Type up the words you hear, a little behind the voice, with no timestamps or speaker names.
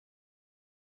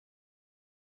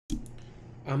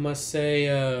I must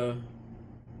say,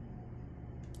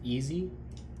 easy.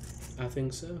 I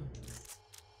think so.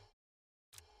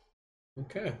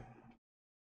 Okay.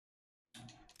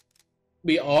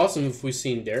 Be awesome if we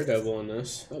seen Daredevil in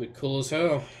this. That'd be cool as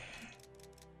hell.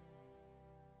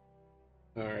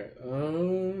 Alright,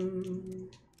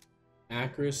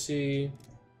 accuracy.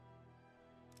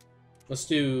 Let's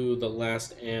do the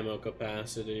last ammo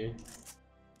capacity.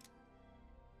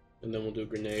 And then we'll do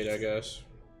grenade, I guess.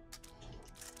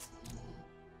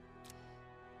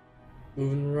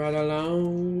 Moving right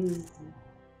along.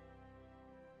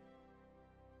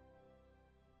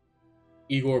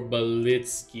 Igor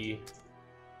Belitsky.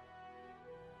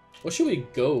 What should we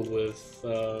go with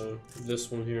this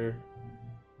one here?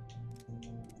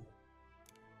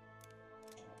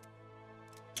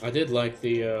 I did like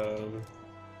the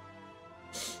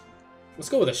let's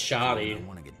go with a shoddy. I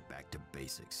want to get back to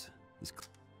basics. I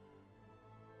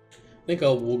think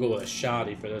we'll go with a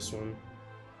shoddy for this one.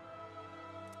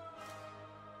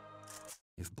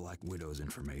 If Black Widow's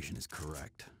information is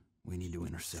correct, we need to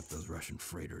intercept those Russian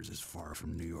freighters as far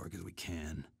from New York as we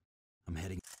can. I'm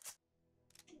heading...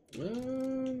 Yeah,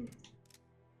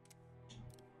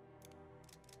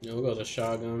 we'll go with a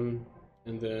shotgun,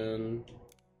 and then...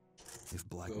 If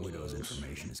Black Widow's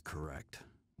information is correct,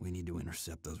 we need to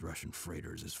intercept those Russian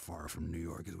freighters as far from New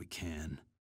York as we can.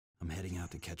 I'm heading out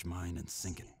to catch mine and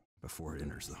sink it before it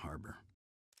enters the harbor.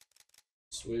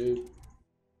 Sweet.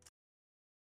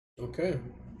 Okay.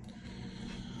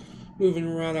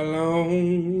 Moving right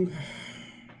along.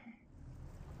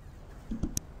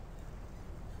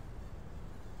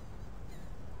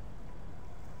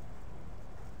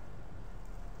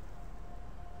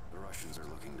 The Russians are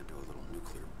looking to do a little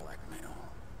nuclear blackmail.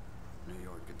 New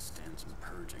York could stand some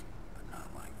purging, but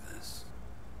not like this.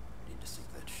 Need to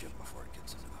sink that ship before it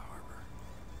gets into the harbor.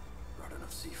 Brought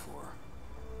enough C4.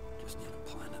 Just need to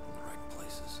plant it in the right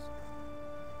places.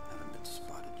 Haven't been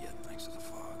spotted yet thanks to the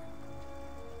fog.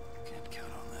 Can't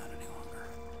count on that any longer.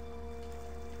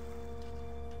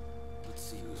 Let's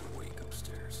see who's awake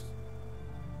upstairs.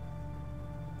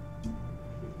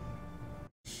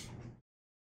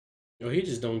 Yo, he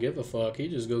just don't give a fuck. He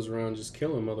just goes around just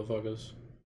killing motherfuckers.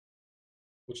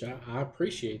 Which I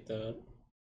appreciate that.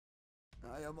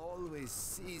 I am always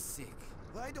seasick.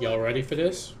 Y'all ready for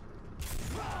this?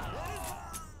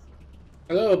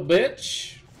 Hello,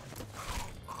 bitch.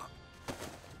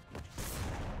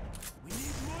 We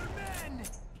need more men.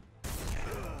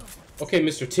 Okay,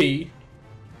 Mr. T.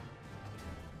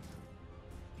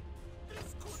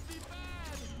 This could be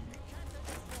bad.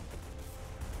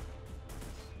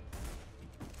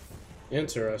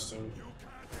 Interesting.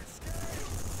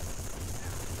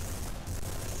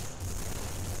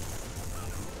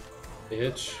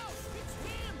 Bitch.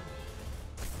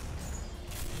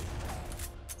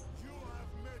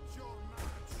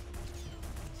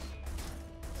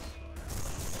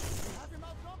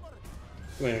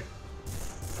 Come here.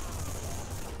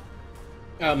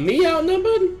 Me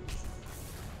outnumbered?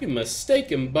 You're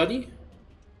mistaken, buddy.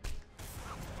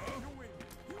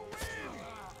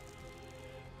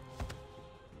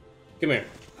 Come here.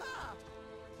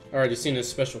 Already seen a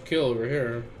special kill over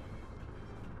here.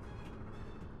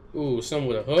 Ooh, some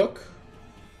with a hook.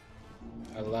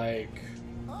 I like.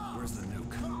 Where's the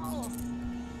nuke?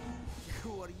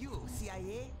 Who are you?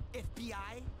 CIA?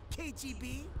 FBI?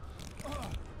 KGB? I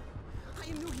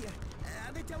am new here.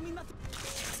 They tell me nothing.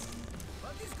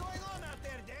 What is going on out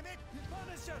there, damn it?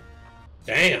 Punisher.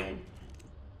 Damn.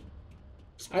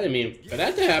 I didn't mean for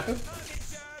that to happen.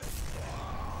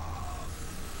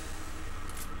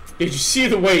 Did you see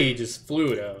the way he just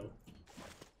flew though?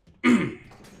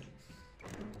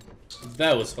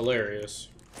 That was hilarious.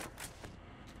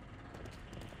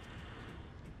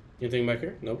 Anything back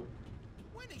here? Nope.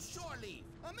 When is shore leave?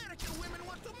 American women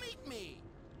want to meet me.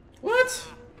 What?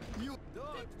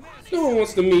 No one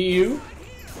wants to meet you.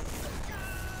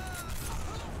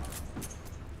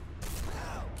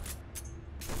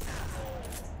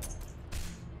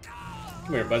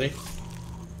 Come here, buddy.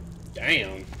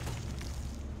 Damn.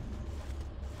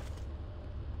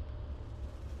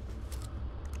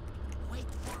 Wait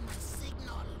for my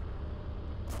signal.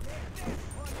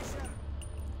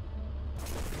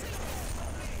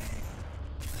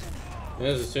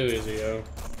 This is too easy, yo.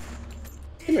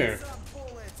 Come here.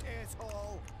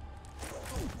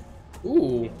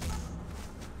 Ooh.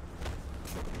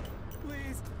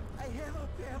 Please, I have a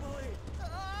family.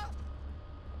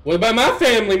 What about my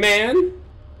family, man?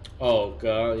 Oh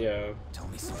god, yeah. Tell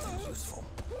me something useful.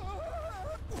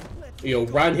 Yo,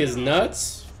 run his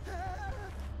nuts.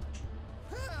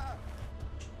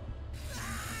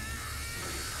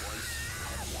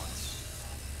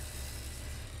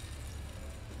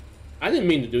 I didn't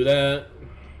mean to do that.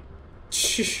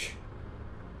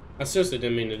 I seriously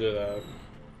didn't mean to do that.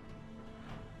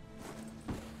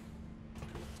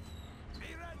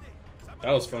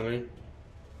 That was funny.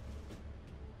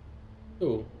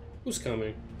 Ooh, who's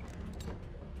coming?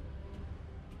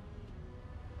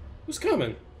 Who's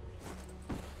coming?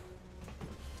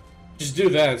 Just do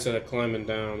that instead of climbing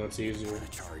down. That's easier.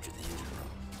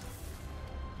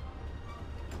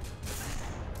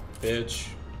 Bitch.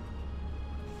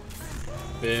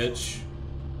 Bitch.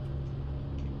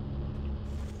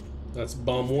 That's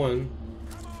bomb one.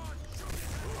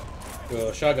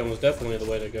 Well, shotgun was definitely the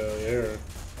way to go, yeah.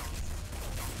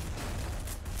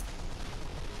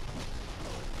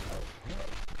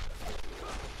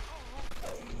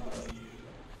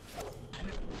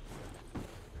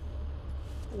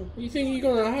 You think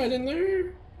you're gonna hide in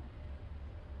there?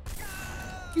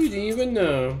 You didn't even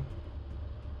know.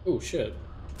 Oh shit.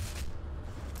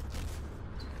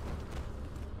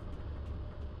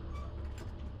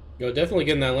 Yo, definitely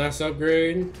getting that last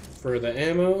upgrade for the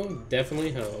ammo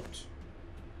definitely helped.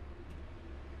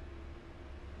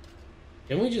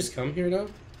 Can we just come here now?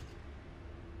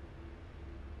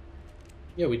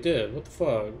 Yeah, we did. What the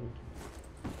fuck?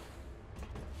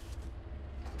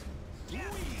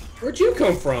 Where'd you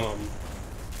come from?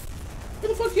 Where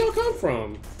the fuck y'all come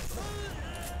from?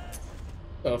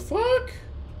 The fuck?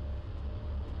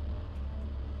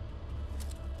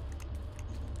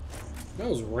 That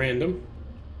was random.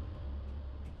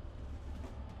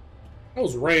 That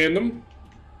was random.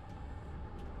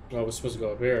 Oh, we're supposed to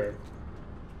go up here.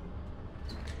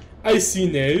 I see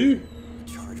now.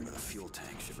 The charge by the fuel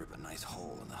tank should rip a nice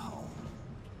hole in the hull.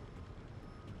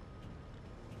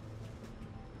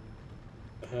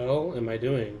 The hell am I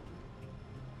doing?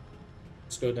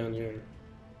 Let's go down here.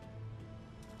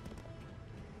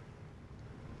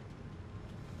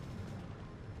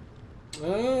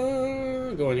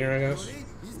 Go in here, I guess.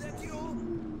 Is that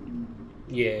you?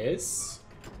 Yes.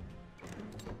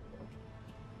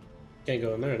 Can't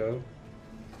go in there though.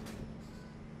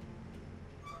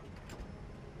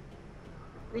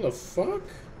 Where the fuck?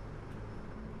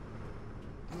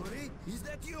 Is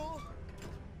that you?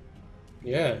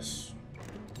 Yes.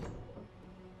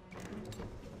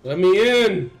 Let me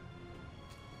in!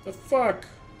 The fuck?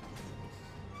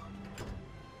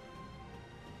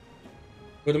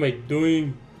 What am I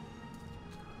doing?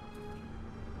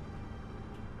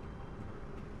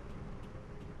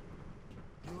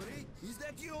 Is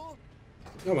that you?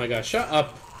 Oh my god, shut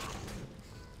up!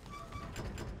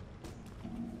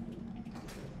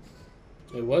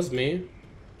 It was me.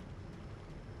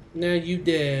 Now you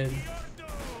dead.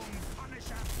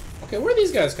 Okay, where are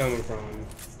these guys coming from?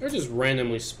 They're just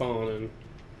randomly spawning.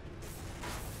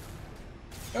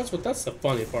 That's the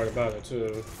funny part about it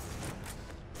too.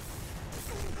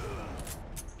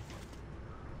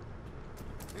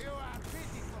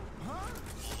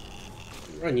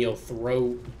 Run your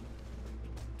throat.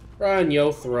 Run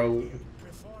your throat.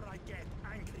 Before I get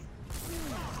angry.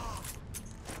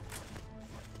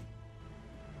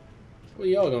 What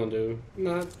y'all gonna do?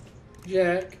 Not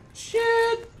jack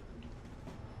shit.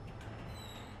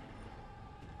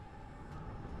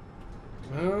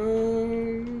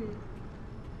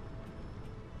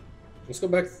 Let's go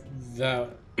back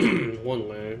that one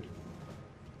way.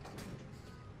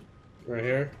 Right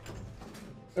here.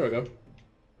 There we go.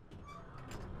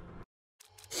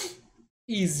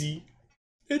 Easy.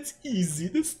 That's easy.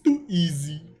 That's too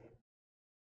easy.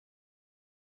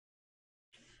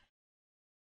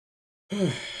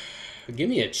 Give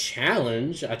me a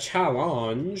challenge. A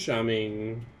challenge. I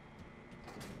mean,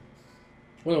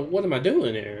 what am I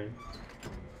doing here?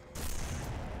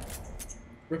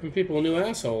 Ripping people new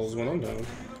assholes when I'm done.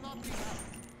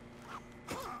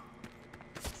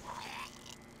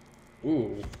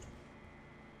 Ooh.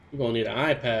 You're gonna need an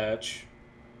eye patch.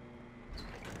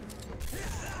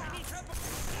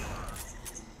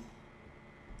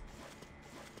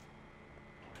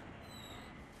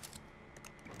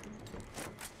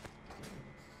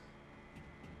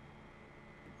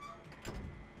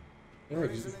 There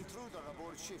is an intruder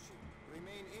aboard ship.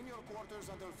 Remain in your quarters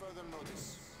until further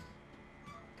notice.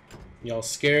 Y'all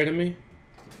scared of me?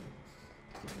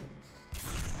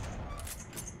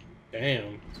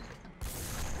 Damn.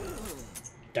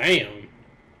 Damn.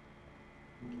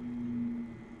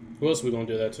 Who else are we gonna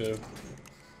do that to?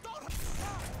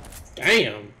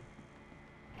 Damn.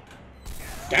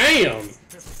 Damn.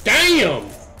 Damn.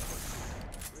 Remain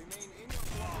in your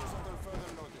quarters until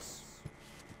further notice.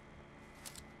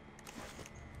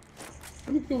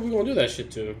 How many people are we gonna do that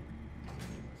shit to?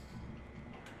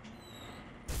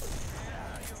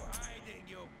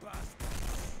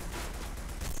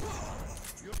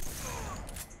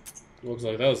 Looks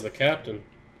like that was the captain.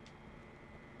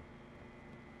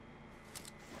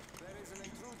 There is an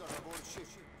intruder aboard ship.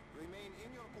 Remain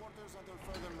in your quarters until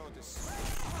further notice.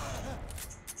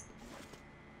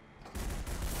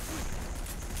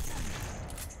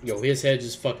 Yo, his head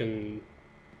just fucking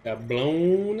got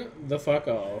blown the fuck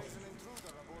off.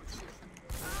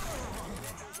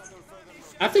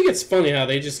 I think it's funny how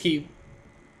they just keep...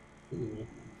 Ooh.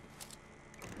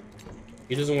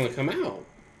 He doesn't want to come out.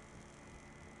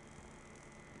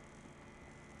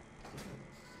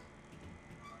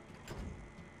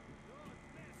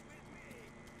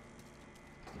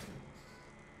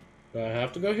 Do I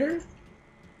have to go here?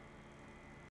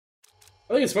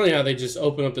 I think it's funny how they just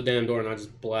open up the damn door and I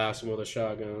just blast him with a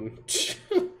shotgun.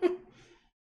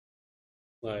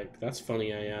 Like, that's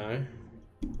funny AI.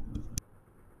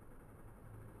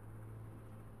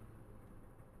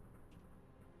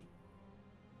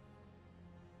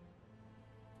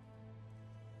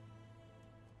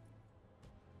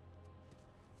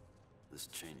 This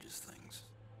changes things.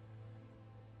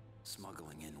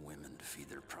 Smuggling in women to feed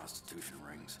their prostitution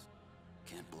rings.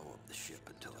 Can't blow up the ship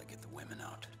until I get the women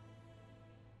out.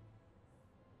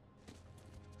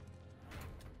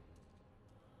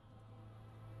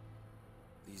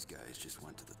 These guys just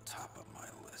went to the top of my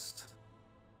list.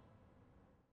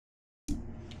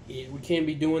 Yeah, we can't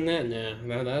be doing that now.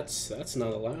 Now that's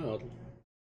not allowed.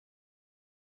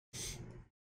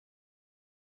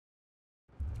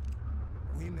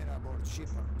 Women aboard ship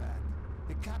are bad.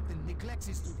 The captain neglects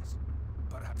his duties.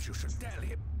 Perhaps you should tell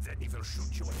him, then he will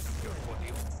shoot you in the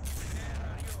body. Where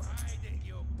are you hiding,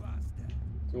 you bastard?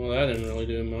 Well, that didn't really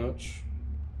do much.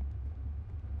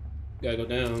 Gotta go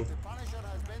down. The Punisher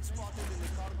has been spotted in the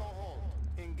cargo hold.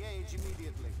 Engage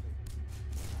immediately.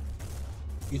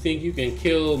 You think you can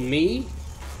kill me?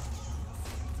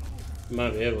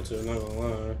 Might be able to, not gonna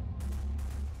lie.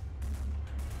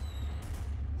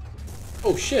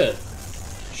 Oh shit!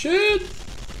 Shit!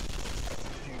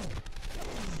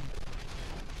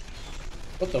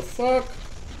 What the fuck?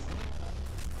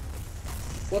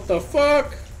 What the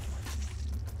fuck?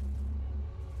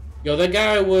 Yo, that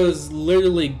guy was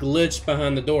literally glitched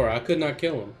behind the door. I could not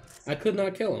kill him. I could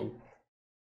not kill him.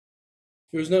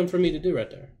 There was nothing for me to do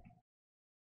right there.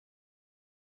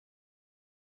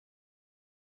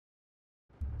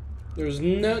 There was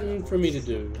nothing for me to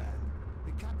do.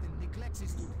 The captain neglects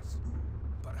his duties.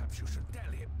 Perhaps you should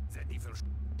tell him, then he will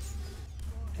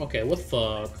Okay, what the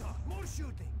fuck? More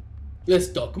shooting. Let's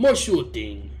talk more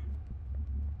shooting.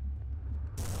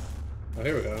 Oh,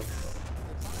 here we go. The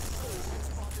Punisher has been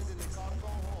spotted in the cargo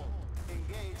hold.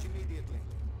 Engage immediately.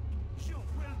 You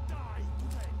will die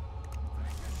today.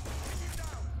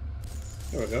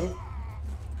 There we go.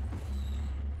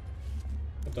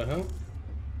 What the hell?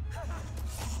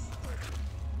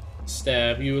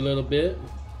 Stab you a little bit.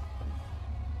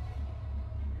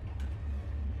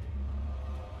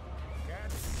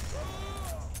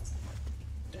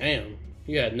 Damn,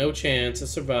 you had no chance of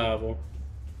survival.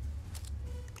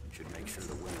 Should make sure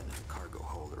the women in the cargo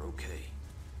hold are okay.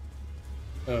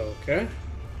 Okay.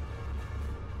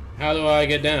 How do I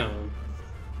get down?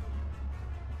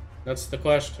 That's the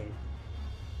question.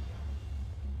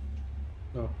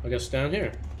 Oh, I guess down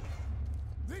here.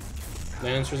 That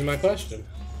answers my question.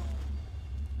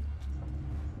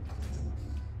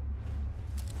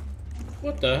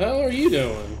 What the hell are you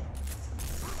doing?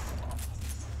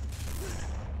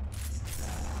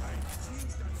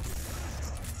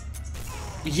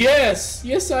 Yes!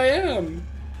 Yes, I am!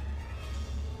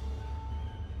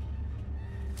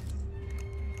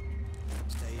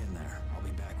 Stay in there. I'll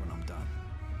be back when I'm done.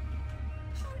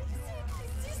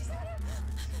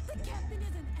 The captain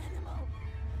is an animal.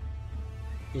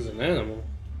 He's an animal.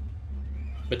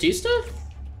 Batista?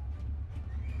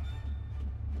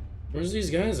 Where's these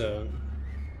guys at?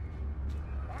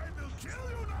 I will kill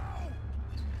you now.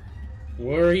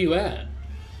 Where are you at?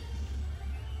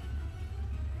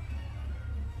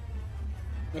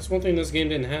 That's one thing this game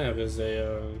didn't have is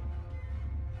a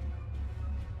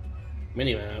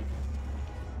mini-map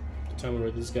to tell me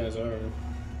where these guys are.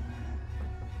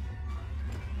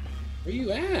 Where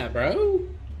you at, bro?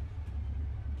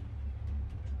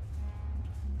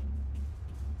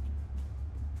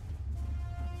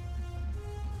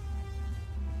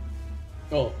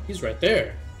 Oh, he's right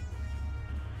there.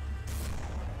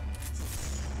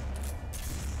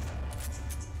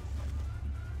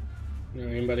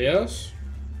 Anybody else?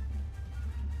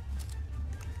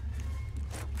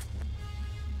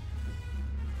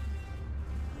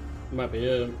 Might be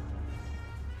it.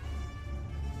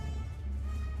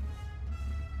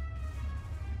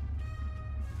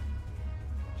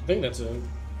 I think that's it.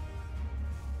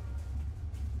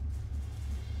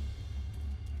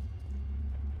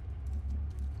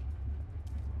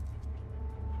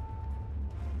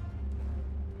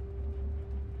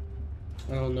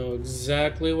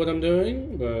 exactly what I'm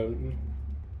doing, but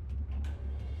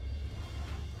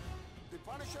The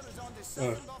Punisher is on the oh,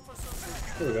 second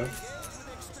officer. here we go.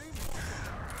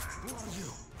 Who are you?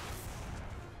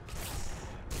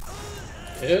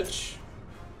 Bitch.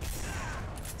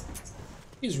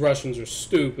 These Russians are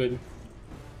stupid.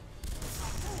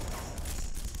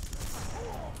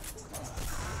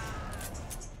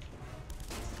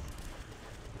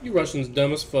 You Russians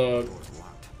dumb as fuck.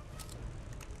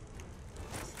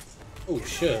 Oh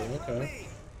shit, okay.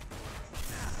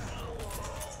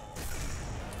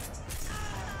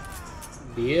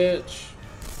 Bitch.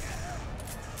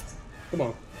 Come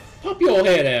on. Pop your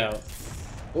head out.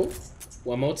 Oh,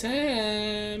 one more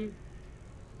time.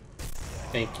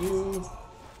 Thank you.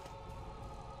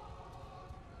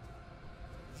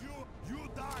 You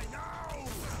die now!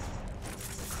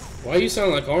 Why you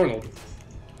sound like Arnold?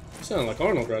 You sound like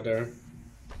Arnold right there.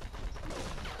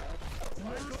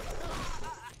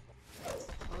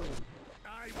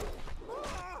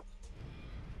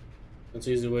 That's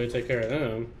the easy way to take care of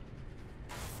them.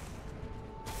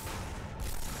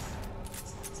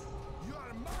 You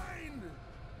are mine!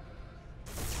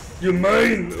 You're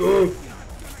mine! Ugh.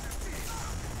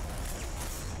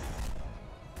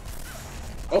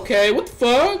 Okay, what the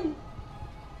fuck?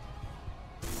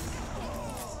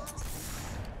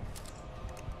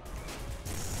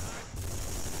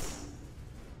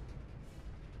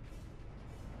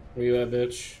 Where you at,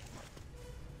 bitch?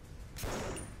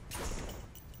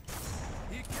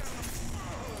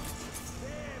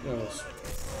 That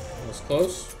was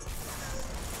close.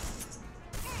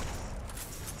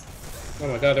 Oh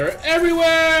my god, they're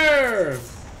everywhere!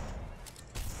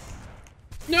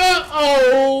 No!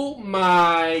 Oh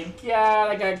my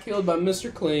god, I got killed by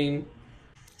Mr. Clean.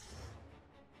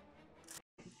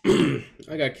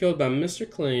 I got killed by Mr.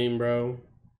 Clean, bro.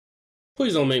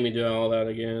 Please don't make me do all that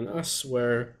again. I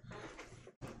swear.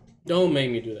 Don't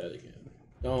make me do that again.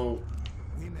 Don't.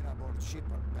 Women aboard ship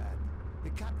are bad. The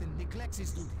captain neglects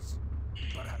his duties.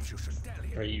 Perhaps you should tell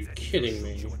him. Are you that he kidding will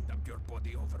me? shoot you and dump your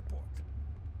body overboard.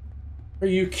 Are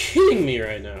you kidding me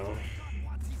right now?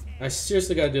 I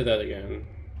seriously gotta do that again.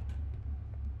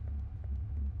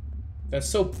 That's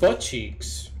so butt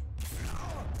cheeks.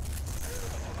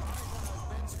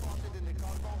 Been spotted in the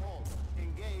cargo hold.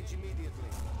 Engage immediately.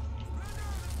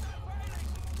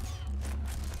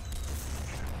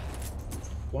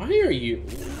 Why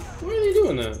are they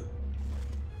doing that?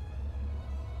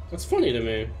 That's funny to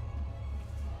me.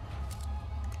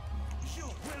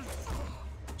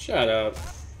 Shut up.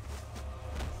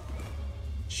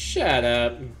 Shut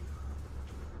up.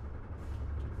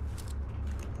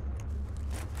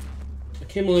 I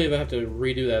can't believe I have to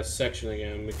redo that section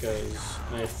again because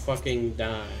I fucking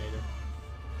died.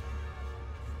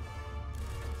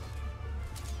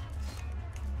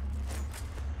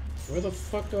 Where the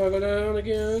fuck do I go down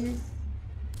again?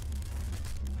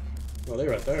 Oh, they're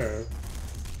right there.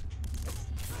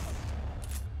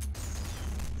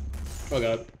 Oh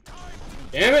god.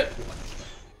 Damn it!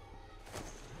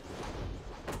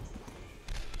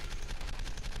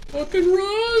 Fucking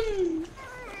run!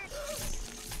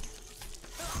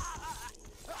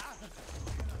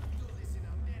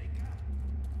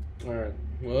 Alright,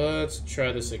 let's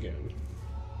try this again.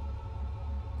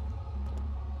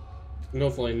 And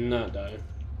hopefully not die.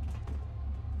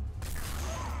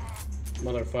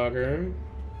 Motherfucker.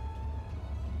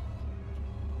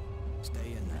 Stay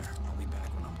in there. I'll be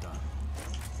back when I'm done.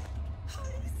 How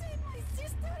did you save my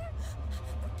sister?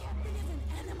 The captain is an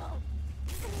animal.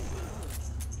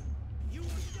 You will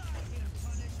die here,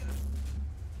 Punisher.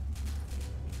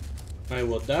 I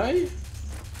will die?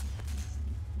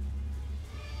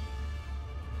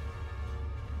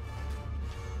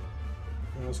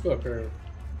 Let's go up here.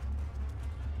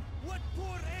 What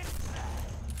poor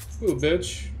Ooh,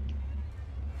 bitch.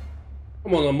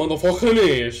 I'm on a motherfucking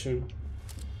nation.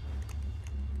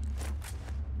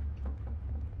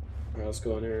 Alright, let's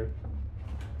go in here.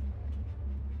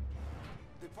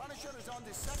 The Punisher is on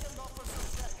the second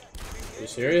officer's deck. Are you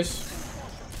serious?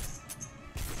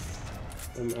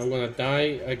 I'm gonna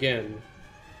die again.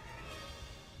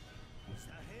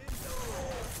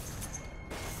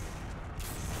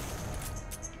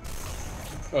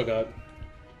 Oh god.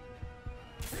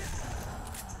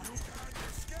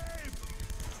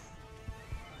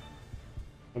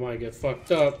 I might get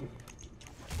fucked up.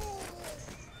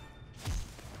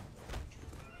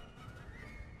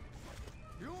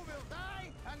 You will die,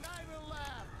 and I will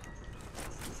laugh.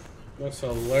 That's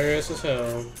hilarious as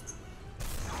hell.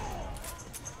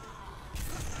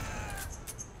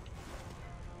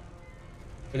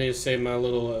 I need to save my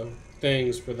little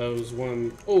things for those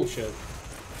one. Oh shit.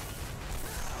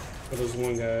 For those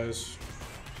one guys.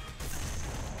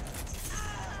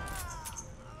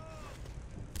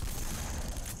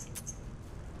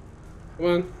 Come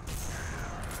on.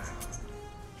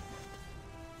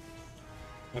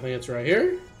 I think it's right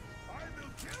here.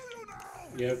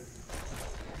 Yep.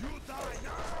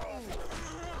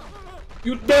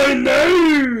 You die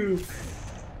now!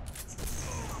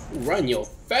 Run your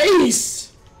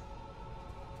face!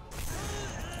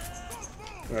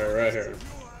 Alright, right here.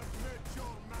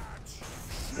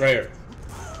 Right here.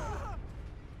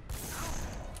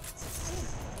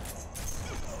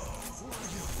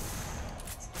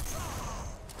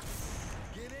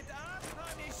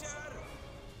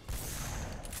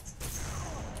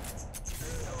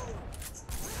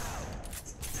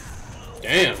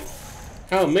 Damn.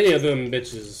 How many of them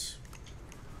bitches?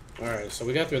 Alright, so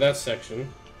we got through that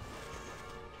section.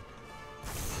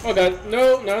 Oh god,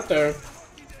 no, not there.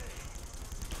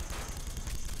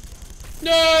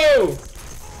 No!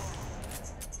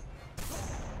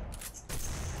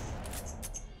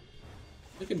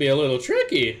 It could be a little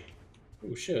tricky.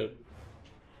 Oh shit.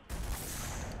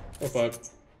 Oh fuck.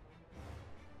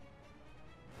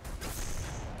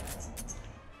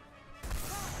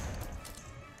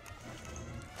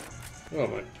 Oh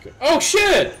my god. Oh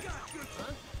shit!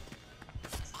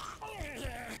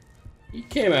 You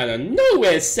came out of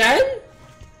nowhere, son!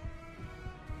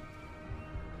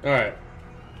 Alright.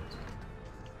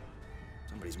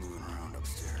 Somebody's moving around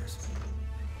upstairs.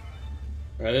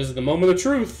 Alright, this is the moment of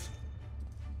truth.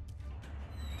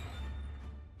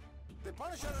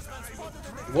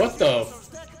 What the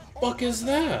fuck is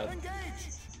that?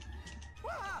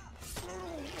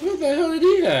 What the hell did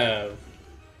he have?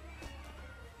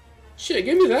 Shit,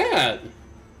 give me that!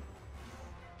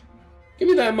 Give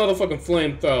me that motherfucking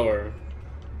flamethrower.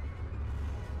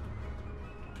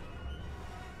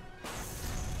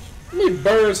 Let me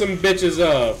burn some bitches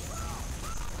up.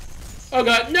 Oh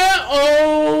god, no!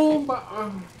 Oh my...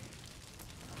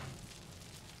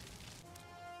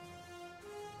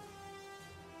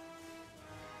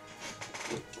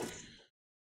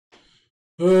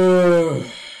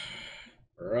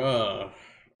 Bruh,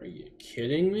 are you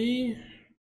kidding me?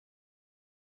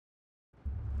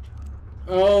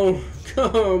 Oh,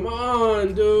 come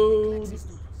on, dude.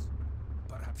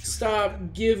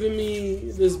 Stop giving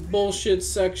me this bullshit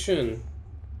section.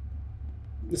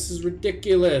 This is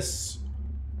ridiculous.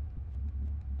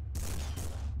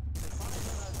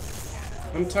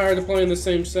 I'm tired of playing the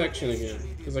same section again,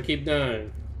 because I keep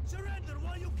dying.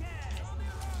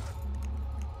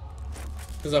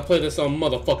 Because I play this on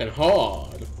motherfucking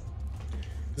hard.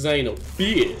 Because I ain't no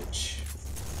bitch.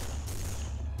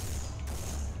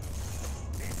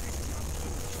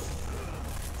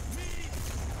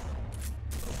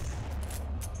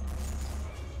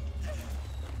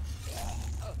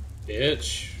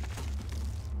 Bitch.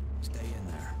 Stay in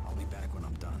there. I'll be back when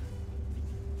I'm done.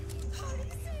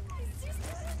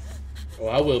 Oh,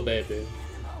 I will, baby.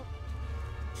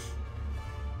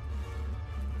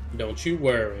 Don't you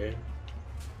worry.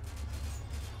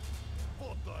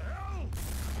 What the hell?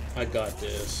 I got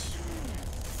this.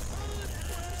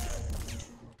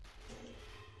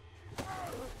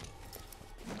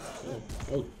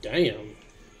 Oh damn.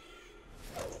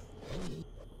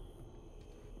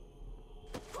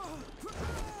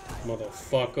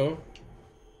 Motherfucker.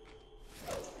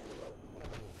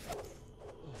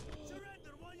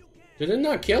 Did it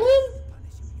not kill him?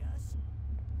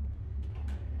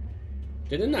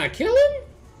 Did it not kill him?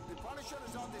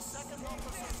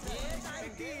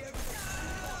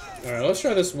 Alright, let's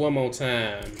try this one more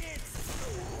time.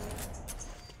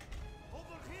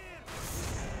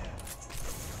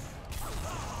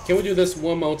 Can we do this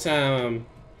one more time?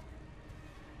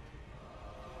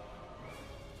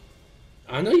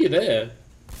 I know you're there.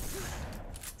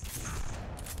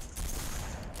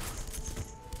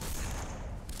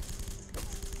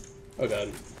 Oh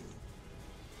god.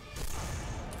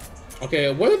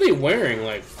 Okay, what are they wearing?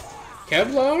 Like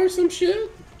Kevlar or some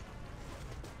shit?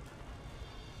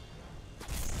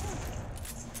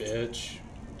 Bitch.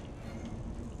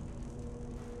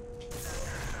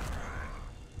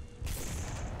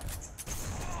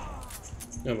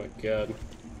 Oh my god.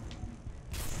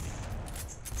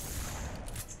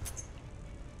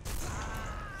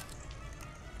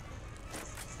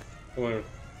 Come on.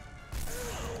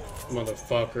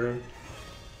 Motherfucker.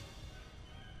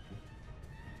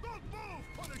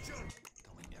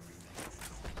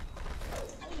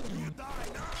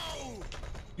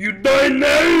 You die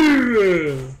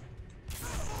now!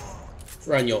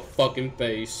 Right in your fucking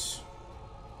face.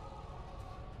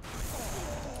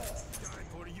 Time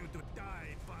for you to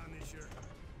die, Punisher.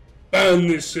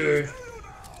 Punisher.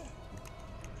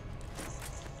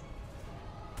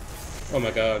 Oh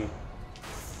my god.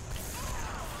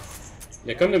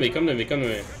 Yeah, come to me, come to me, come to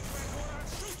me.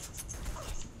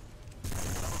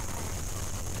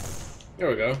 There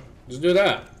we go. Just do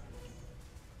that.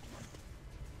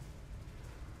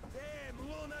 Damn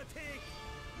lunatic!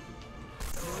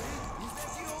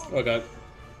 Oh god.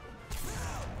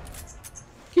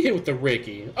 Get hit with the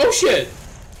Ricky. Oh shit!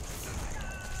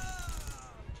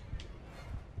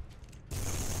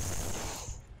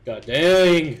 God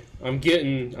dang! I'm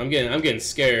getting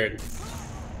scared.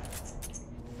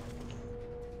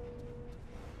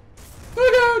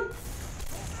 Oh god!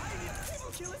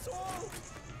 Kill us all!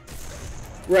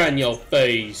 Right in your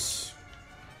face.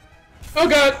 Oh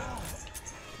god!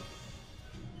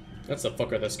 That's the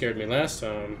fucker that scared me last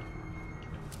time.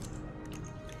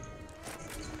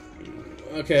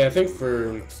 Okay, I think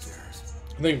for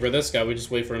this guy we just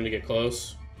wait for him to get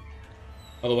close.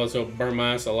 Otherwise he'll burn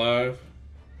my ass alive.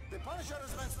 The Punisher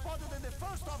has been spotted in the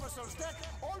first officer's deck.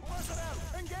 All personnel,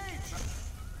 engage!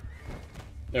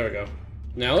 There we go.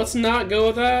 Now let's not go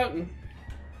with that.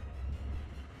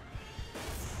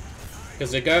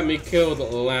 Because it got me killed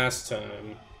last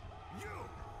time.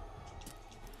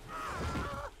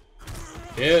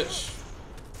 Bitch.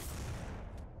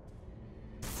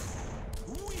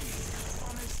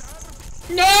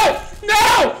 No!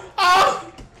 No! Oh!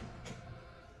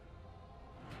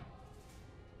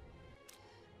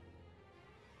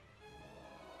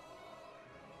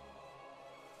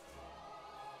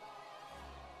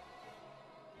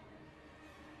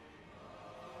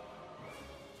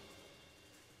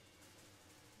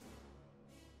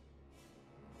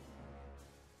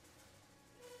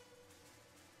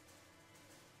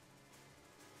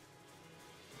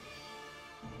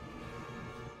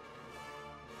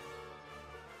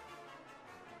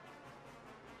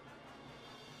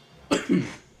 I'm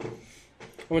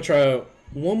gonna try it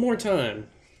one more time.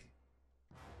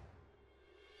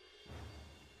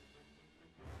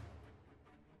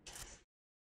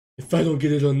 If I don't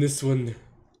get it on this one,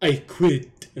 I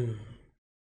quit.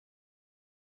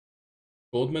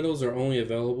 Gold medals are only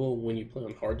available when you play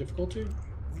on hard difficulty?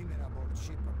 Women aboard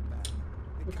ship are bad.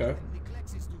 The Okay. captain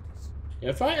neglects his duties. Yeah,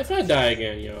 if I die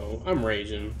again, yo, I'm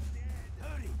raging.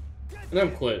 And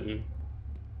I'm quitting.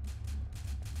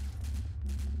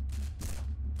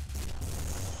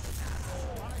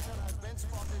 Punisher has been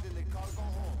spotted in the cargo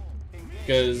hold. Engage.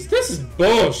 Because this is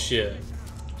bullshit.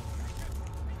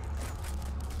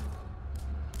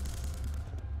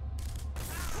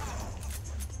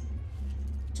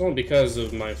 It's only because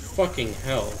of my fucking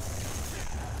health.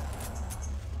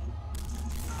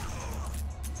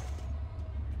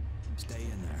 Stay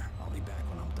in there. I'll be back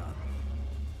when I'm done.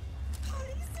 How do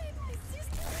you save my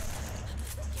sister?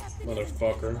 The captain is an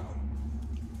Motherfucker. animal.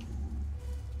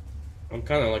 I'm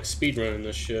kind of like speedrunning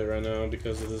this shit right now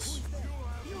because of this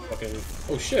fucking...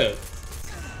 Oh shit.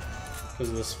 Because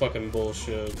of this fucking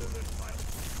bullshit.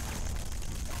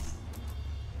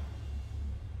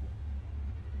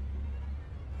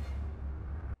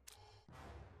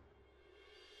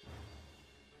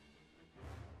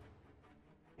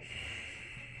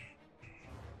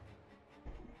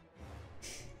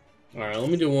 Alright, let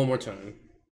me do it one more time.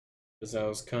 Because that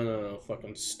was kind of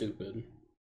fucking stupid. If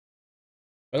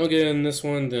I don't get in this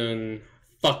one, then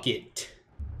fuck it.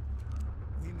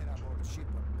 Women aboard ship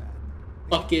are bad.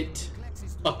 Fuck it.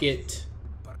 Fuck it.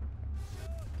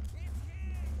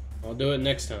 I'll do it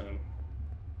next time.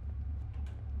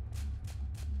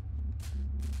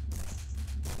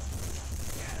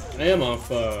 I am off,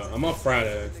 I'm off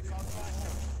Friday.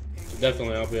 So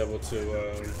definitely I'll be able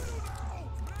to,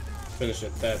 finish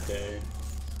it that day.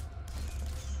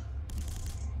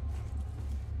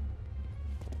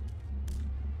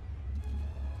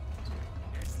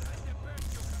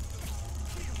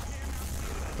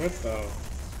 What the?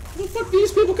 Where the fuck do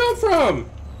these people come from?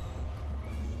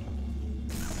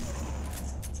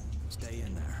 Stay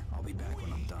in there. I'll be back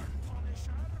when I'm done.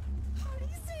 How do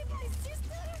you save my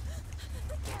sister?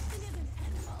 The captain is an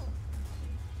animal.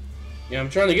 Yeah, I'm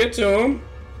trying to get to him.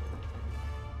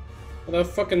 Without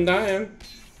fucking dying.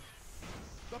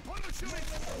 The Punisher!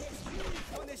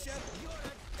 Punisher,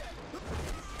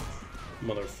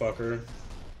 Motherfucker.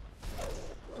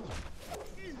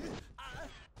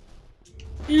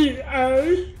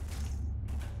 Yeah.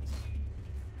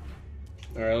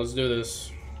 Alright, let's do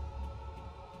this.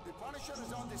 the Punisher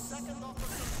is on the second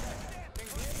officer's deck.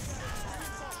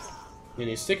 Engage. In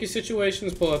these sticky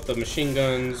situations, pull out the machine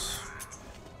guns.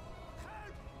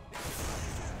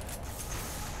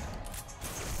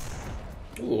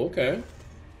 Ooh, okay.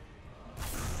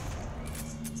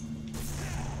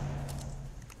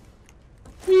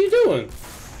 What are you doing?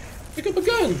 Pick up a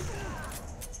gun.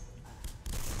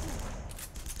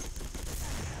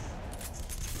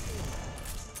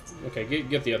 Okay,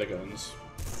 get the other guns.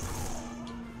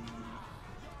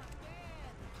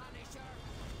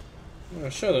 Oh,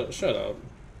 shut up, shut up.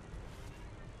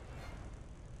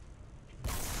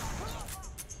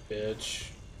 Bitch.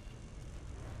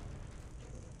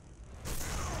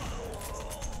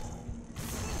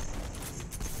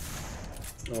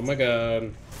 Oh my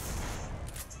god.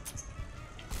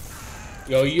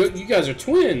 Yo, you guys are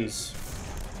twins.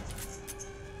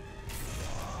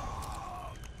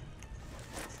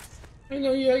 I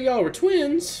know y'all were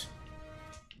twins.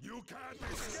 You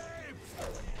can't escape.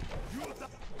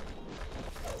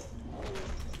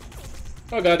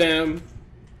 Oh goddamn.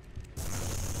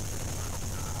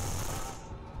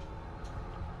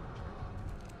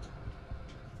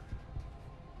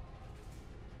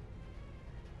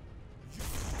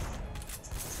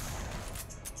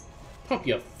 Pump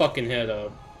your fucking head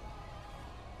up.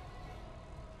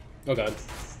 Oh god.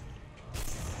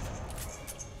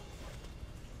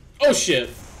 Oh shit!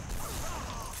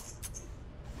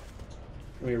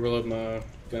 Let me reload my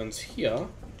guns here.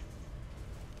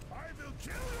 I will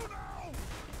kill you now.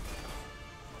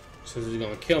 Says he's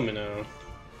gonna kill me now.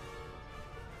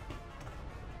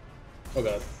 Oh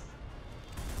god.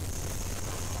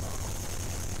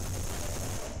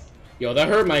 Yo, that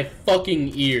hurt my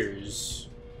fucking ears.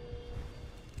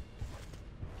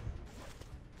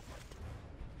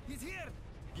 He's here.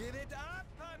 Give it up,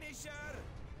 Punisher.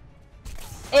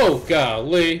 Oh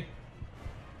golly.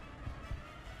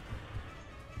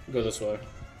 Go this way.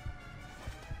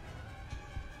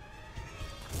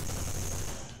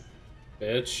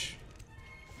 Bitch.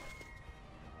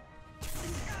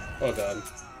 Oh god.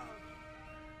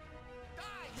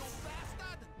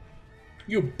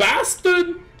 You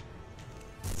bastard!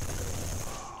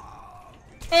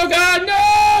 Oh god,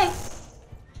 no!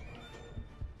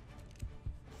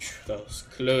 That was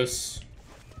close.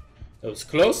 That was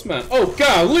close, man. Oh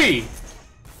golly!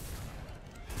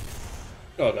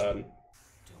 Oh god.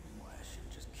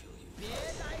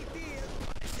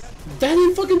 That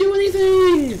didn't fucking do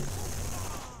anything!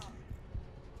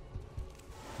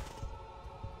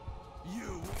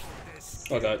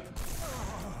 Oh god.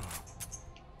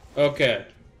 Okay.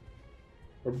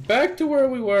 We're back to where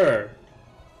we were.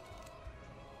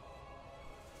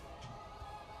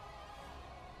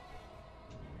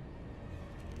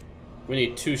 We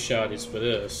need 2 shotties for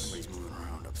this. Somebody's moving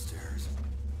around upstairs.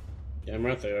 Yeah, I'm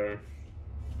right there.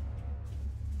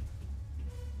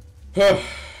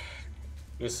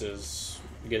 This is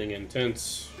getting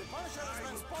intense. The Punisher has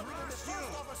been spotted in the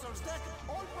first officer's deck.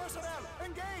 All personnel,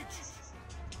 engage!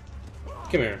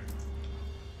 Come here.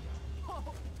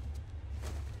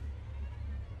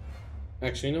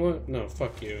 Actually, you know what? No,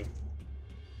 fuck you.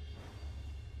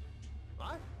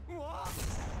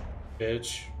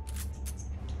 Bitch.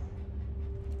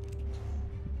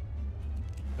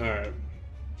 Alright.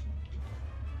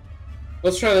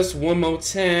 Let's try this one more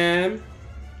time.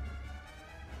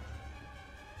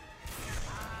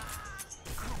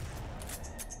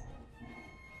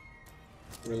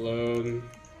 Reload.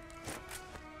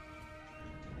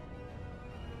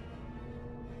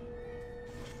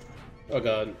 Oh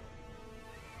god.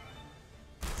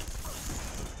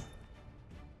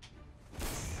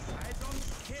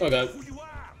 Oh god.